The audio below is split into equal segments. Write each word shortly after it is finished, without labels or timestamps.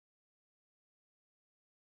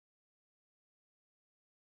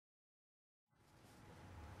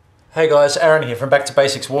Hey guys, Aaron here from Back to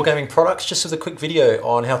Basics Wargaming Products, just with a quick video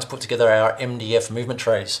on how to put together our MDF movement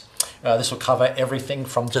trays. This will cover everything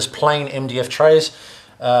from just plain MDF trays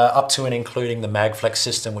up to and including the MagFlex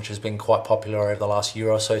system, which has been quite popular over the last year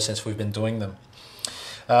or so since we've been doing them.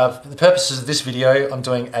 For the purposes of this video, I'm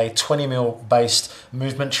doing a 20mm based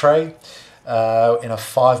movement tray in a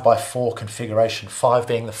 5x4 configuration, 5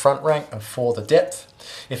 being the front rank and 4 the depth.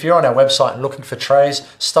 If you're on our website and looking for trays,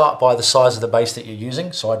 start by the size of the base that you're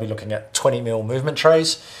using. So I'd be looking at 20mm movement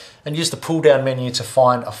trays and use the pull down menu to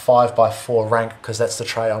find a 5x4 rank because that's the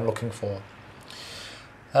tray I'm looking for.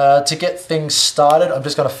 To get things started, I'm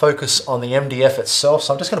just going to focus on the MDF itself.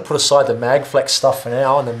 So I'm just going to put aside the MagFlex stuff for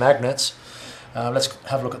now and the magnets. Let's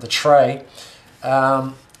have a look at the tray.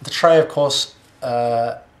 The tray, of course,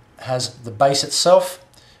 has the base itself,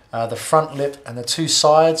 the front lip and the two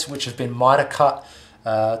sides, which have been miter cut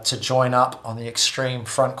to join up on the extreme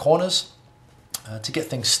front corners. To get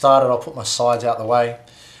things started, I'll put my sides out the way.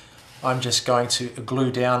 I'm just going to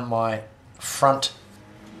glue down my front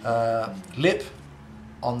lip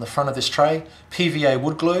on the front of this tray. PVA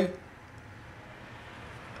wood glue.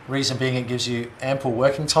 Reason being, it gives you ample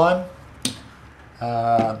working time.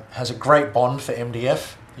 Has a great bond for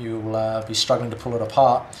MDF. You'll be struggling to pull it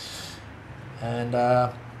apart.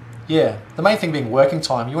 And yeah, the main thing being working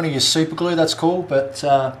time. You want to use super glue, that's cool, but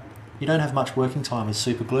you don't have much working time with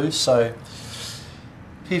super glue. So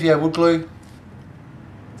PVA wood glue,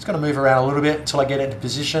 it's going to move around a little bit until I get it into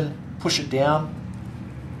position. Push it down,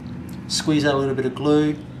 squeeze out a little bit of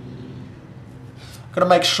glue. I've got to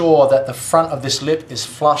make sure that the front of this lip is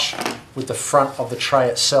flush with the front of the tray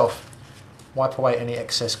itself. Wipe away any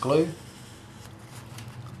excess glue.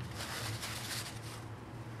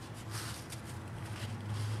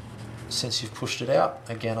 Since you've pushed it out,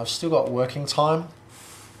 again, I've still got working time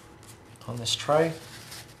on this tray.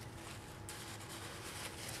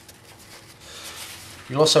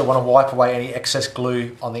 You'll also want to wipe away any excess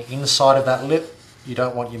glue on the inside of that lip. You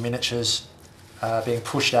don't want your miniatures being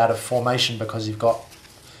pushed out of formation because you've got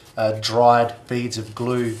dried beads of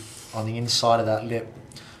glue on the inside of that lip.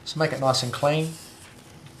 So make it nice and clean.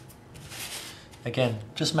 Again,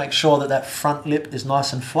 just make sure that that front lip is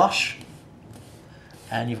nice and flush.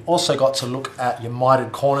 And you've also got to look at your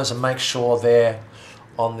mitered corners and make sure they're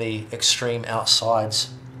on the extreme outsides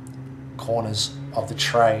corners of the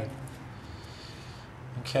tray.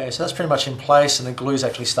 Okay, so that's pretty much in place and the glue's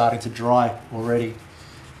actually starting to dry already,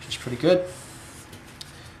 which is pretty good.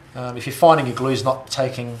 If you're finding your glue's not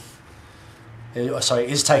taking,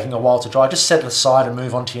 is taking a while to dry, just set it aside and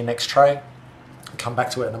move on to your next tray. I'll come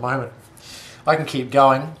back to it in a moment. I can keep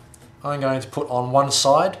going. I'm going to put on one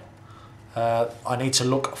side. I need to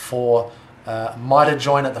look for miter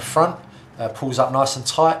joint at the front, pulls up nice and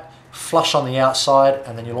tight, flush on the outside,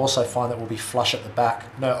 and then you'll also find that will be flush at the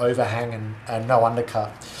back, no overhang and no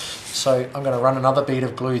undercut. So I'm going to run another bead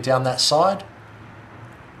of glue down that side.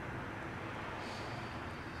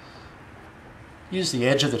 Use the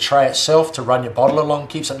edge of the tray itself to run your bottle along,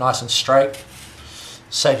 keeps it nice and straight,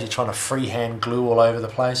 saves you trying to freehand glue all over the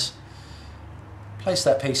place. Place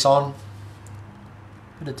that piece on.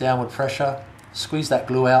 Bit of downward pressure, squeeze that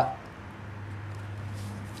glue out.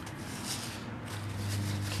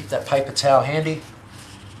 Keep that paper towel handy.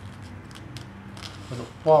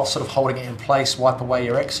 While sort of holding it in place, wipe away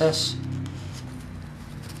your excess.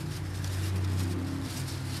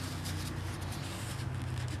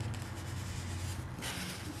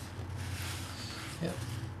 Yep.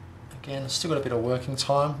 Again, still got a bit of working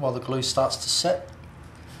time while the glue starts to set.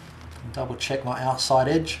 Double check my outside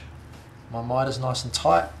edge. My miter's nice and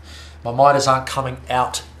tight. My miters aren't coming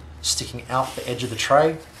out, sticking out the edge of the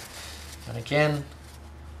tray. And again,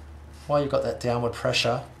 while you've got that downward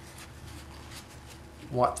pressure,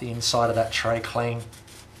 wipe the inside of that tray clean.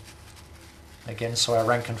 Again, so our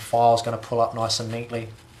rank and file is going to pull up nice and neatly.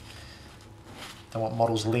 Don't want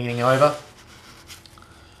models leaning over.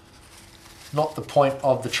 Not the point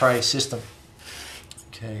of the tray system.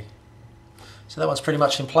 Okay, so that one's pretty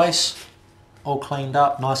much in place. All cleaned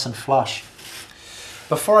up, nice and flush.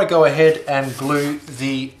 Before I go ahead and glue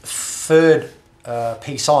the third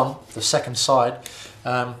piece on, the second side,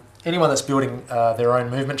 anyone that's building their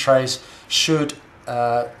own movement trays should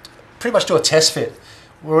pretty much do a test fit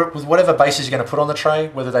with whatever bases you're going to put on the tray,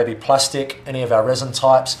 whether they be plastic, any of our resin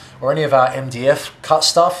types, or any of our MDF cut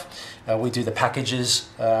stuff. We do the packages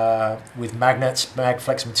with magnets,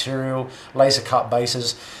 MagFlex material, laser cut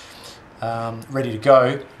bases. Ready to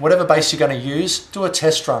go. Whatever base you're going to use, do a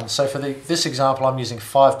test run. So for this example, I'm using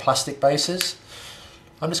 5 plastic bases.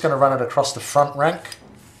 I'm just going to run it across the front rank,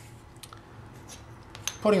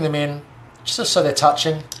 putting them in just so they're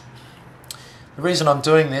touching. The reason I'm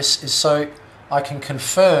doing this is so I can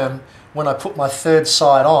confirm when I put my third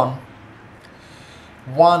side on,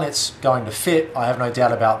 one, it's going to fit, I have no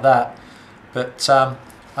doubt about that, but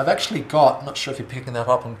I've actually got, I'm not sure if you're picking that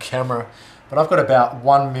up on camera, but I've got about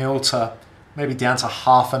 1 mil to maybe down to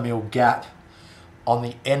half a mil gap on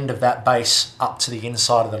the end of that base up to the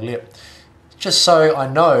inside of the lip, just so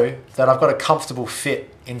I know that I've got a comfortable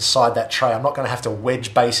fit inside that tray. I'm not going to have to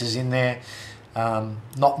wedge bases in there,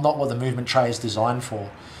 not what the movement tray is designed for.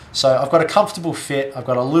 So I've got a comfortable fit, I've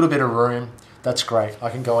got a little bit of room, that's great. I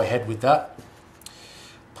can go ahead with that.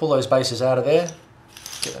 Pull those bases out of there,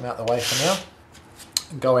 get them out the way for now,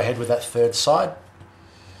 and go ahead with that third side.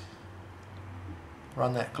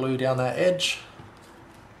 Run that glue down that edge.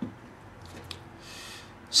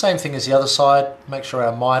 Same thing as the other side, make sure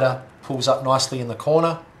our miter pulls up nicely in the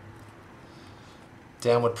corner.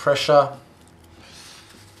 Downward pressure,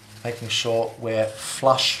 making sure we're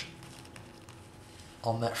flush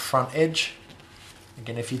on that front edge.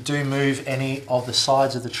 Again, if you do move any of the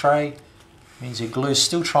sides of the tray, it means your glue's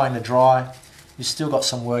still trying to dry. You've still got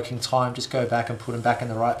some working time. Just go back and put them back in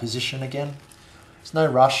the right position again. There's no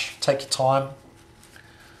rush, take your time.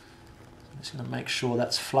 I'm just going to make sure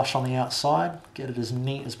that's flush on the outside, get it as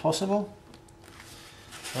neat as possible.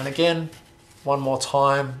 And again, one more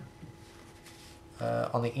time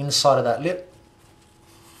on the inside of that lip.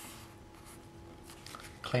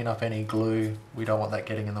 Clean up any glue, we don't want that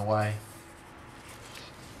getting in the way.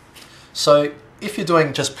 So if you're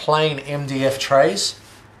doing just plain MDF trays,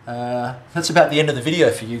 that's about the end of the video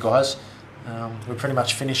for you guys. We're pretty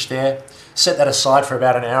much finished there. Set that aside for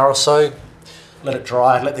about an hour or so, let it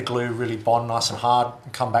dry, let the glue really bond nice and hard,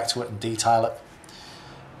 and come back to it and detail it,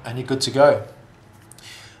 and you're good to go.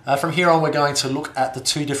 From here on, we're going to look at the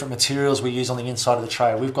two different materials we use on the inside of the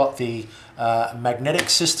tray. We've got the magnetic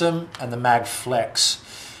system and the MagFlex.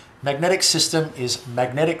 Magnetic system is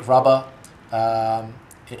magnetic rubber.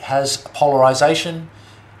 It has polarization,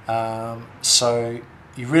 so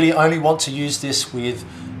you really only want to use this with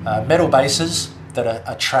metal bases that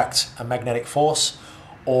attract a magnetic force,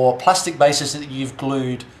 or plastic bases that you've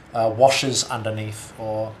glued washers underneath,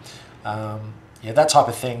 or yeah, that type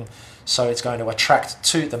of thing. So it's going to attract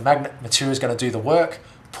to the magnet material, is going to do the work,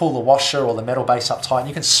 pull the washer or the metal base up tight, and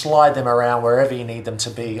you can slide them around wherever you need them to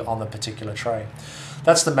be on the particular tray.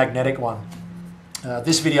 That's the magnetic one.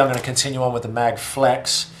 This video I'm going to continue on with the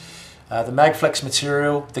MagFlex. The MagFlex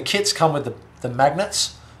material, the kits come with the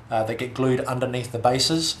magnets that get glued underneath the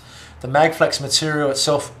bases. The MagFlex material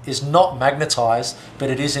itself is not magnetized, but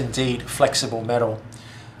it is indeed flexible metal.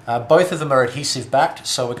 Both of them are adhesive backed,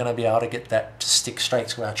 so we're going to be able to get that to stick straight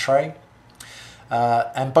to our tray.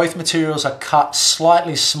 And both materials are cut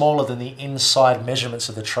slightly smaller than the inside measurements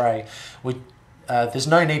of the tray. There's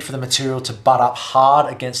no need for the material to butt up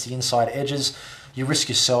hard against the inside edges. You risk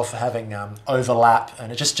yourself having overlap,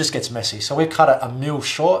 and it just gets messy. So we've cut it a mil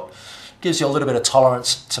short, gives you a little bit of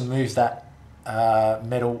tolerance to move that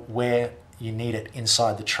metal where you need it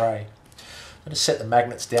inside the tray. I'm going to set the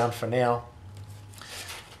magnets down for now.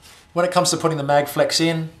 When it comes to putting the MagFlex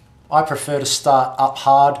in, I prefer to start up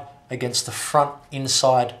hard against the front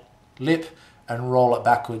inside lip and roll it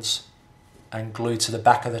backwards and glue to the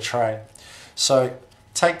back of the tray. So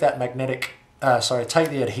take that take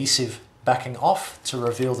the adhesive backing off to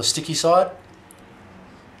reveal the sticky side.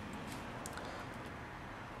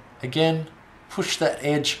 Again, push that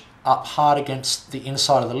edge up hard against the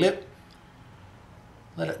inside of the lip.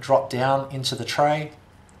 Let it drop down into the tray.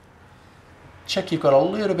 Check you've got a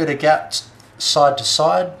little bit of gap side to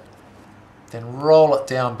side, then roll it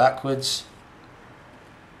down backwards.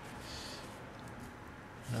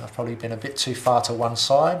 Now I've probably been a bit too far to one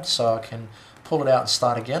side, so I can pull it out and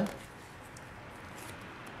start again.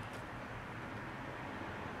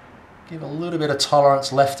 Give a little bit of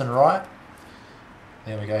tolerance left and right.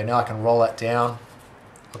 There we go, now I can roll that down.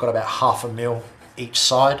 I've got about half a mil each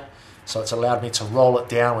side, so it's allowed me to roll it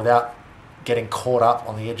down without getting caught up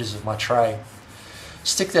on the edges of my tray.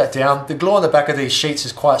 Stick that down. The glue on the back of these sheets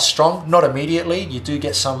is quite strong, not immediately. You do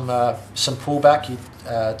get some pullback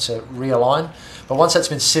to realign, but once that's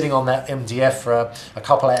been sitting on that MDF for a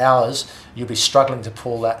couple of hours, you'll be struggling to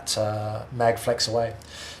pull that MagFlex away.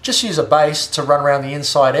 Just use a base to run around the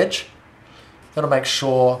inside edge. That'll make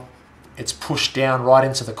sure it's pushed down right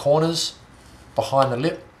into the corners behind the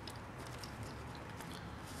lip.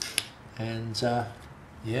 And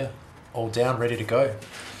yeah, all down, ready to go.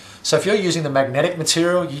 So if you're using the magnetic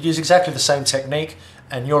material, you use exactly the same technique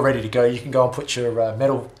and you're ready to go. You can go and put your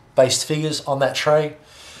metal based figures on that tray.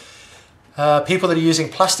 People that are using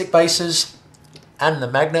plastic bases and the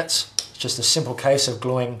magnets, it's just a simple case of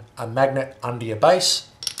gluing a magnet under your base.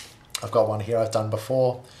 I've got one here I've done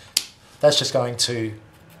before. That's just going to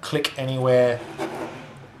click anywhere,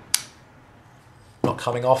 not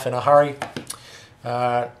coming off in a hurry.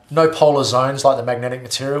 No polar zones like the magnetic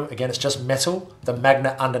material. Again, it's just metal. The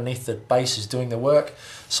magnet underneath the base is doing the work.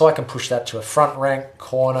 So I can push that to a front rank,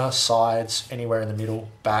 corner, sides, anywhere in the middle,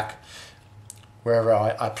 back, wherever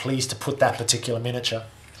I please to put that particular miniature.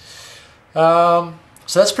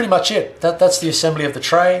 So that's pretty much it. That's the assembly of the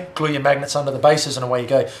tray. Glue your magnets under the bases and away you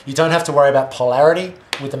go. You don't have to worry about polarity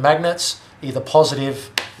with the magnets, either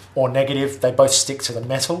positive or negative. They both stick to the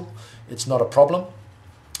metal. It's not a problem.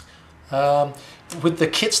 With the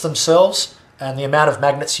kits themselves and the amount of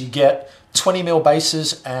magnets you get, 20mm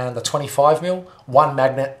bases and the 25mm, one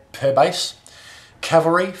magnet per base.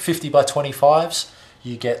 Cavalry, 50 by 25s,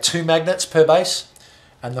 you get 2 magnets per base.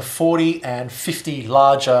 And the 40 and 50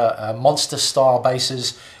 larger monster style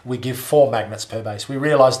bases, we give 4 magnets per base. We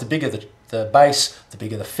realize the bigger the base, the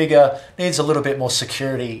bigger the figure, needs a little bit more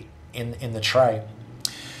security in the tray.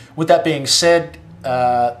 With that being said,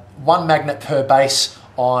 1 magnet per base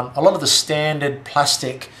on a lot of the standard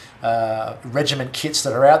plastic regiment kits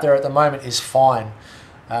that are out there at the moment is fine.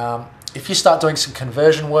 If you start doing some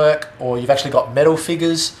conversion work, or you've actually got metal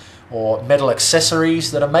figures or metal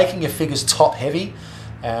accessories that are making your figures top heavy,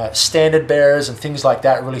 standard bearers and things like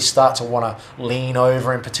that really start to want to lean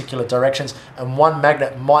over in particular directions, and 1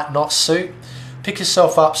 magnet might not suit. Pick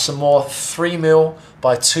yourself up some more 3mm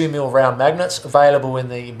by 2mm round magnets available in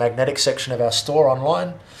the magnetic section of our store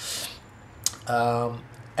online,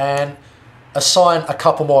 and assign a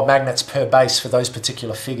couple more magnets per base for those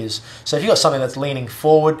particular figures. So if you've got something that's leaning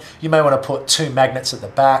forward, you may want to put 2 magnets at the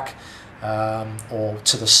back, or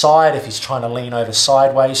to the side if he's trying to lean over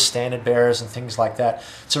sideways, standard bearers and things like that,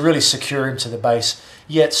 to really secure him to the base,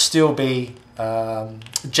 yet still be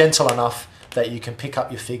gentle enough that you can pick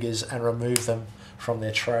up your figures and remove them from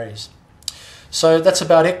their trays. So that's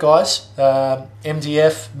about it, guys.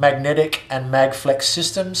 MDF, magnetic and MagFlex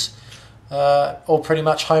systems, all pretty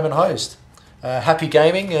much home and hosed. Happy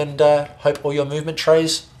gaming, and hope all your movement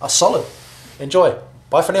trays are solid. Enjoy.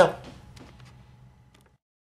 Bye for now.